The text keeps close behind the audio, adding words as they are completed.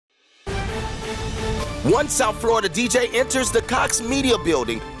One South Florida DJ enters the Cox Media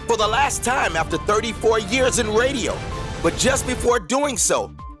Building for the last time after 34 years in radio. But just before doing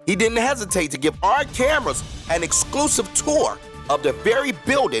so, he didn't hesitate to give our cameras an exclusive tour of the very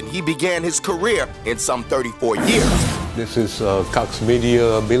building he began his career in some 34 years. This is Cox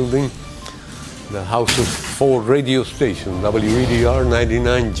Media Building, the house of 4 radio stations, WEDR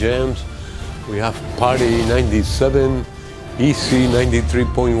 99 Jams. We have Party 97, EC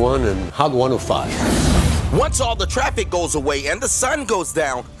 93.1, and Hot 105. Once all the traffic goes away and the sun goes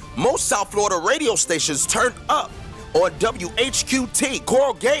down, most South Florida radio stations turn up on WHQT,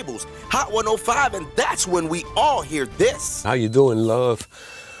 Coral Gables, Hot 105, and that's when we all hear this. How you doing, love?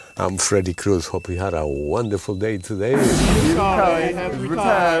 I'm Freddie Cruz. Hope you had a wonderful day today. Carly has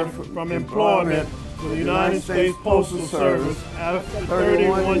retired from employment with the United States Postal Service after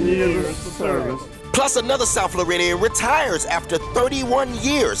 31 years of service. Plus, another South Floridian retires after 31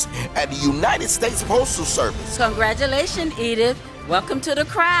 years at the United States Postal Service. Congratulations, Edith. Welcome to the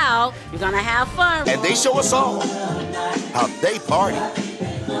crowd. You're gonna have fun. And they show us all how they party.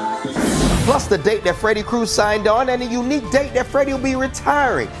 Plus the date that Freddie Cruz signed on and a unique date that Freddie will be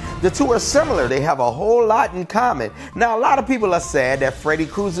retiring. The two are similar. They have a whole lot in common. Now, a lot of people are sad that Freddie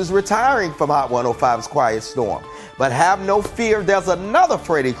Cruz is retiring from Hot 105's Quiet Storm. But have no fear, there's another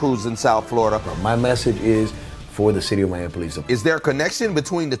Freddie Cruz in South Florida. My message is for the city of Miami Police. Is there a connection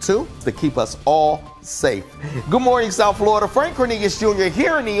between the two to keep us all safe? Good morning, South Florida. Frank Cornelius Jr.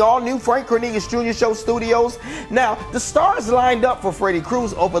 here in the all-new Frank Cornelius Jr. Show studios. Now, the stars lined up for Freddie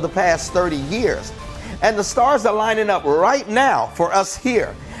Cruz over the past 30 years. And the stars are lining up right now for us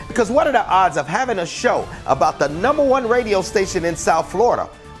here. Because what are the odds of having a show about the #1 radio station in South Florida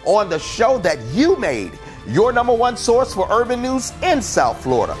on the show that you made? Your #1 source for urban news in South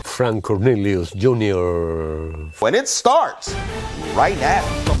Florida. Frank Cornelius Jr. When it starts right now.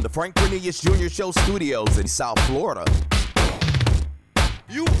 From the Frank Cornelius Jr. Show studios in South Florida.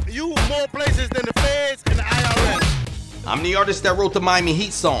 You more places than the feds and the IRS. I'm the artist that wrote the Miami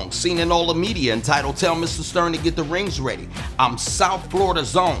Heat song, seen in all the media, entitled Tell Mr. Stern to Get the Rings Ready. I'm South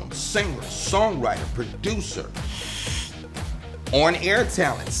Florida's own singer, songwriter, producer, on-air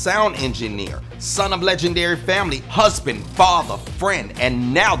talent, sound engineer, son of legendary family, husband, father, friend,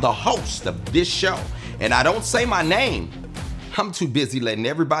 and now the host of this show. And I don't say my name. I'm too busy letting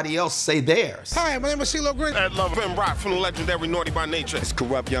everybody else say theirs. Hi, my name is CeeLo Green. Ed Love and Rock from the legendary Naughty by Nature. It's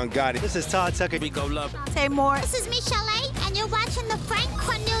Corrupt Young Gotti. This is Todd Tucker. Rico Love. Say more. This is Michelle A. And you're watching the Frank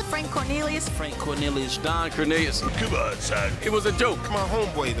Cornelius. Frank Cornelius. Don Cornelius. Come on, son. It was a joke. My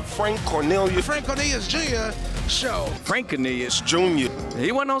homeboy, the Frank Cornelius Jr. Show. Frank Cornelius Jr.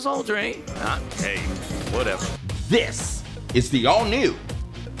 He wasn't no soldier, ain't he? Hey, whatever. This is the all-new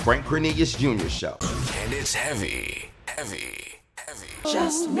Frank Cornelius Jr. Show. And it's heavy.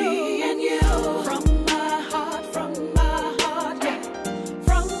 Just me and you, from my heart, yeah.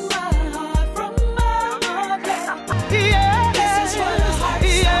 From my heart, yeah. This is what a heart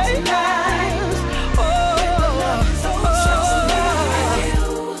sounds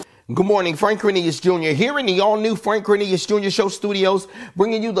like. Good morning, Frank Cornelius Jr. here in the all-new Frank Cornelius Jr. Show studios,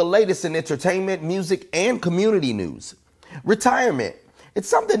 bringing you the latest in entertainment, music, and community news. Retirement. It's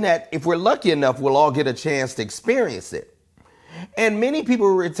something that, if we're lucky enough, we'll all get a chance to experience it. And many people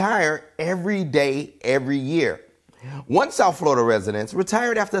retire every day, every year. One South Florida resident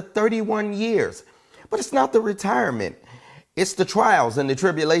retired after 31 years. But it's not the retirement. It's the trials and the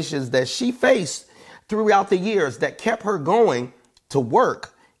tribulations that she faced throughout the years that kept her going to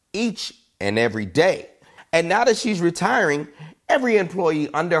work each and every day. And now that she's retiring, every employee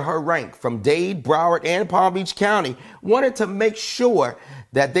under her rank from Dade, Broward, and Palm Beach County wanted to make sure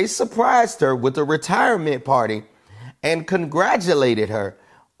that they surprised her with a retirement party and congratulated her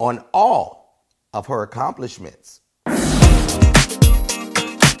on all of her accomplishments.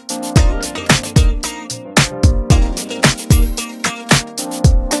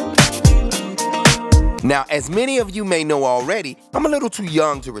 Now, as many of you may know already, I'm a little too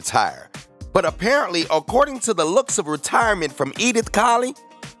young to retire. But apparently, according to the looks of retirement from Edith Colley,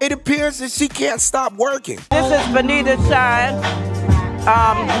 it appears that she can't stop working. This is Benita Shine,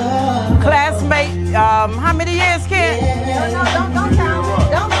 classmate, how many years, kid? No, don't count.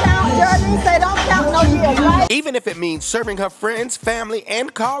 Don't count. Geraldine say don't count no years, right? Even if it means serving her friends, family,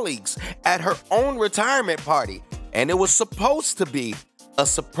 and colleagues at her own retirement party. And it was supposed to be a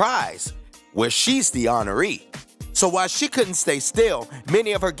surprise where she's the honoree. So while she couldn't stay still,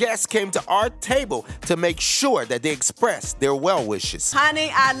 many of her guests came to our table to make sure that they expressed their well wishes.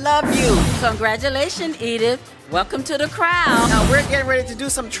 Honey, I love you. Congratulations, Edith. Welcome to the crowd. Now, we're getting ready to do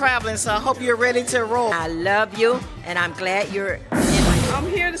some traveling, so I hope you're ready to roll. I love you, and I'm glad you're in my I'm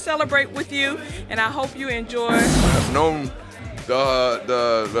here to celebrate with you, and I hope you enjoy. I've known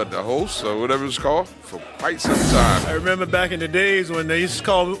the host or whatever it's called for quite some time. I remember back in the days when they used to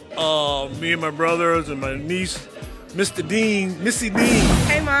call me and my brothers and my niece Mr. Dean, Missy Dean.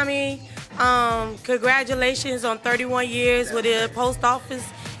 Hey, Mommy. Congratulations on 31 years with the post office,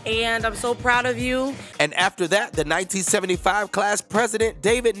 and I'm so proud of you. And after that, the 1975 class president,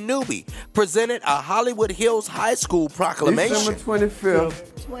 David Newby, presented a Hollywood Hills High School proclamation. December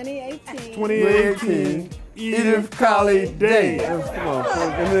 25th, 2018. Edith Colley Day.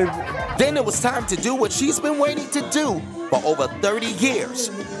 Then it was time to do what she's been waiting to do for over 30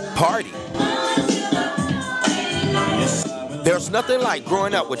 years, party. There's nothing like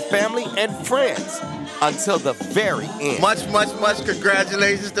growing up with family and friends until the very end. Much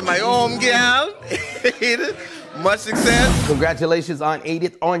congratulations to my home gal. Much success. Congratulations on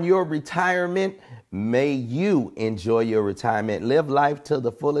Edith on your retirement. May you enjoy your retirement. Live life to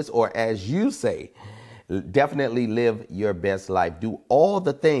the fullest, or as you say, definitely live your best life. Do all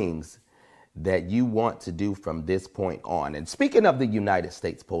the things that you want to do from this point on. And speaking of the United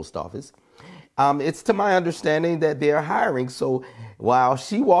States Post Office, it's to my understanding that they're hiring. So while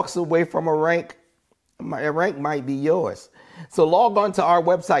she walks away from a rank might be yours. So log on to our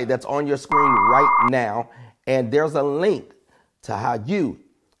website that's on your screen right now, and there's a link to how you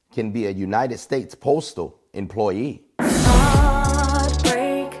can be a United States Postal employee.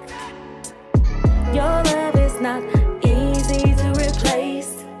 Heartbreak. Your love is not easy to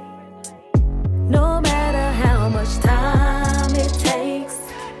replace. No matter how much time it takes.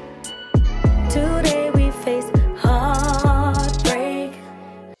 Today we face heartbreak.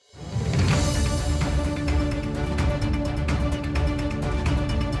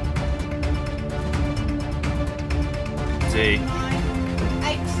 See.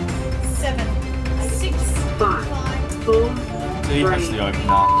 8, 7, 6, 5, 4, 3, 2,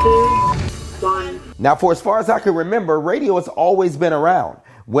 1. Now, for as far as I can remember, radio has always been around.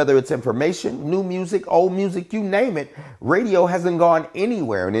 Whether it's information, new music, old music, you name it, radio hasn't gone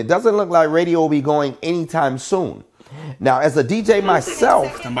anywhere. And it doesn't look like radio will be going anytime soon. Now, as a DJ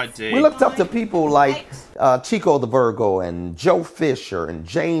myself, we looked up to people like Chico the Virgo and Joe Fisher and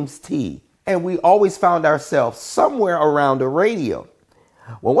James T. And we always found ourselves somewhere around the radio.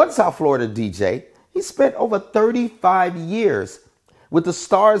 Well, one South Florida DJ, he spent over 35 years with the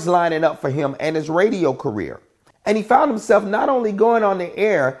stars lining up for him and his radio career. And he found himself not only going on the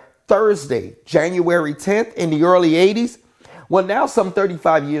air Thursday, January 10th in the early 80s, well, now some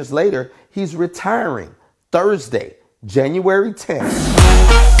 35 years later, he's retiring Thursday, January 10th.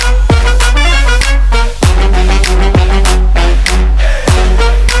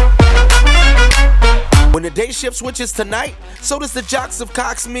 When the day shift switches tonight, so does the Jocks of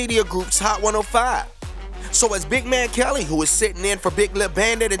Cox Media Group's Hot 105. So as Big Man Kelly, who is sitting in for Big Lip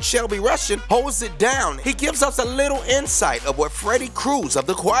Bandit and Shelby Russian, holds it down, he gives us a little insight of what Freddie Cruz of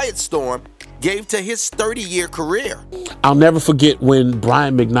the Quiet Storm gave to his 30-year career. I'll never forget when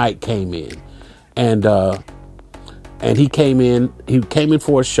Brian McKnight came in, and he came in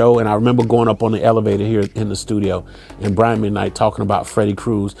for a show, and I remember going up on the elevator here in the studio and Brian McKnight talking about Freddie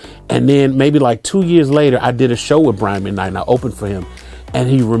Cruz. And then maybe like 2 years later, I did a show with Brian McKnight and I opened for him, and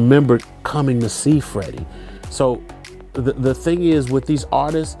he remembered coming to see Freddie. So the thing is with these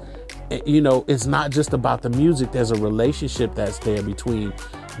artists, you know, it's not just about the music. There's a relationship that's there between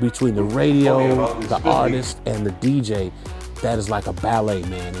the radio, the artist, and the DJ. That is like a ballet,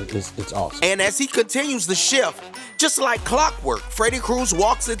 man. It's awesome. And as he continues the shift, just like clockwork, Freddie Cruz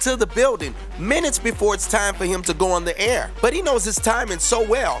walks into the building minutes before it's time for him to go on the air. But he knows his timing so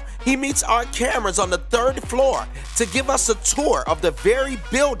well, he meets our cameras on the 3rd floor to give us a tour of the very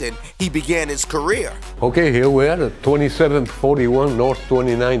building he began his career. Okay, here we are at 2741 North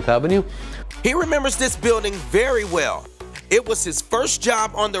 29th Avenue. He remembers this building very well. It was his first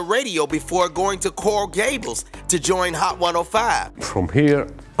job on the radio before going to Coral Gables to join Hot 105. From here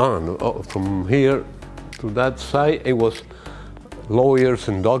on, from here to that side, it was lawyers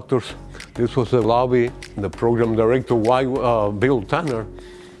and doctors. This was the lobby. The program director, Bill Tanner,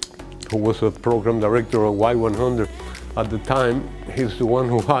 who was the program director of Y100 at the time, he's the one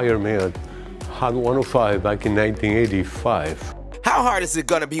who hired me at Hot 105 back in 1985. How hard is it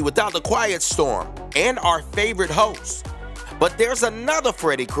gonna be without the Quiet Storm and our favorite host? But there's another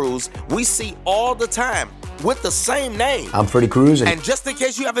Freddie Cruz we see all the time with the same name. I'm Freddie Cruz. And just in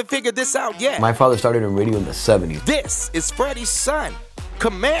case you haven't figured this out yet, my father started in radio in the 70s. This is Freddie's son,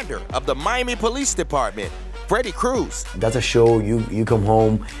 commander of the Miami Police Department, Freddie Cruz. That's a show you come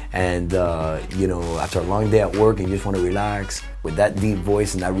home and, you know, after a long day at work and you just want to relax with that deep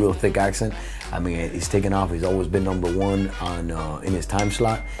voice and that real thick accent. I mean, he's taken off. He's always been #1 on in his time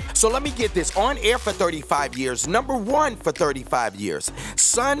slot. So let me get this. On air for 35 years, #1 for 35 years.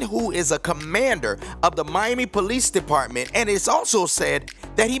 Son who is a commander of the Miami Police Department, and it's also said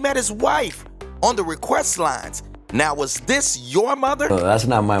that he met his wife on the request lines. Now, was this your mother? No, that's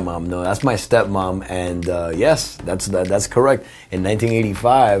not my mom. No, that's my stepmom. And yes, that's correct. In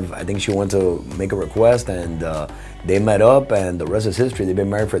 1985, I think she went to make a request, and they met up, and the rest is history. They've been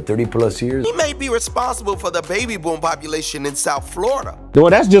married for 30+ years. He may be responsible for the baby boom population in South Florida. Well,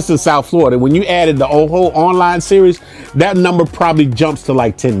 that's just in South Florida. When you added the whole online series, that number probably jumps to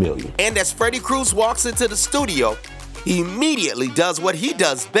like 10 million. And as Freddie Cruz walks into the studio, he immediately does what he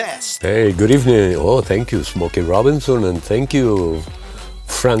does best. Hey, good evening. Oh, thank you, Smokey Robinson, and thank you,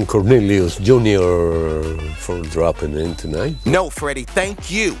 Frank Cornelius Jr. for dropping in tonight. No, Freddie, thank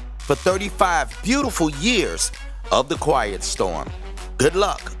you for 35 beautiful years of the Quiet Storm. Good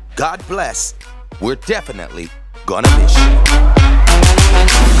luck. God bless. We're definitely gonna miss you.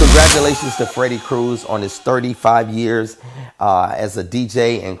 Congratulations to Freddie Cruz on his 35 years as a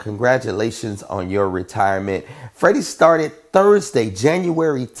DJ, and congratulations on your retirement. Freddie started Thursday,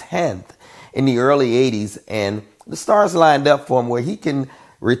 January 10th in the early 80s, and the stars lined up for him where he can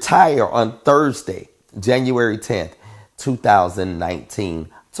retire on Thursday, January 10th, 2019.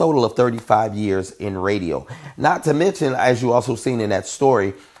 Total of 35 years in radio. Not to mention, as you also seen in that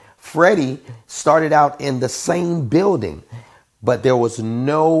story, Freddie started out in the same building, but there was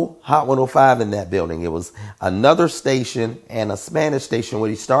no Hot 105 in that building. It was another station and a Spanish station what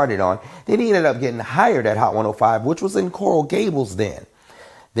he started on. Then he ended up getting hired at Hot 105, which was in Coral Gables then.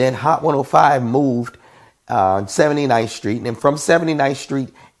 Then Hot 105 moved on 79th Street, and from 79th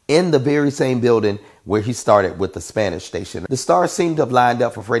Street in the very same building where he started with the Spanish station. The stars seem to have lined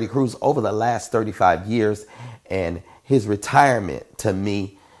up for Freddie Cruz over the last 35 years, and his retirement, to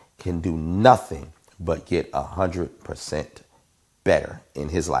me, can do nothing but get 100% better in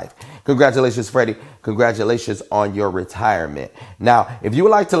his life. Congratulations, Freddie. Congratulations on your retirement. Now, if you would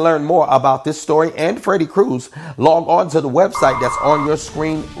like to learn more about this story and Freddie Cruz, log on to the website that's on your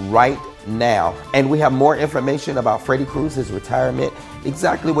screen right now. And we have more information about Freddie Cruz, his retirement,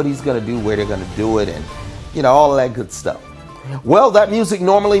 exactly what he's going to do, where they're going to do it, and, you know, all of that good stuff. Well, that music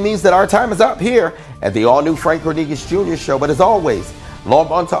normally means that our time is up here at the all-new Frank Rodriguez Jr. show. But as always, log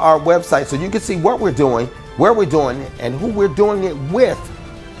on to our website so you can see what we're doing, where we're doing it, and who we're doing it with,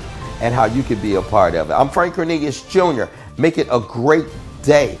 and how you can be a part of it. I'm Frank Rodriguez Jr. Make it a great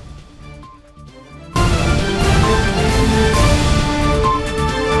day.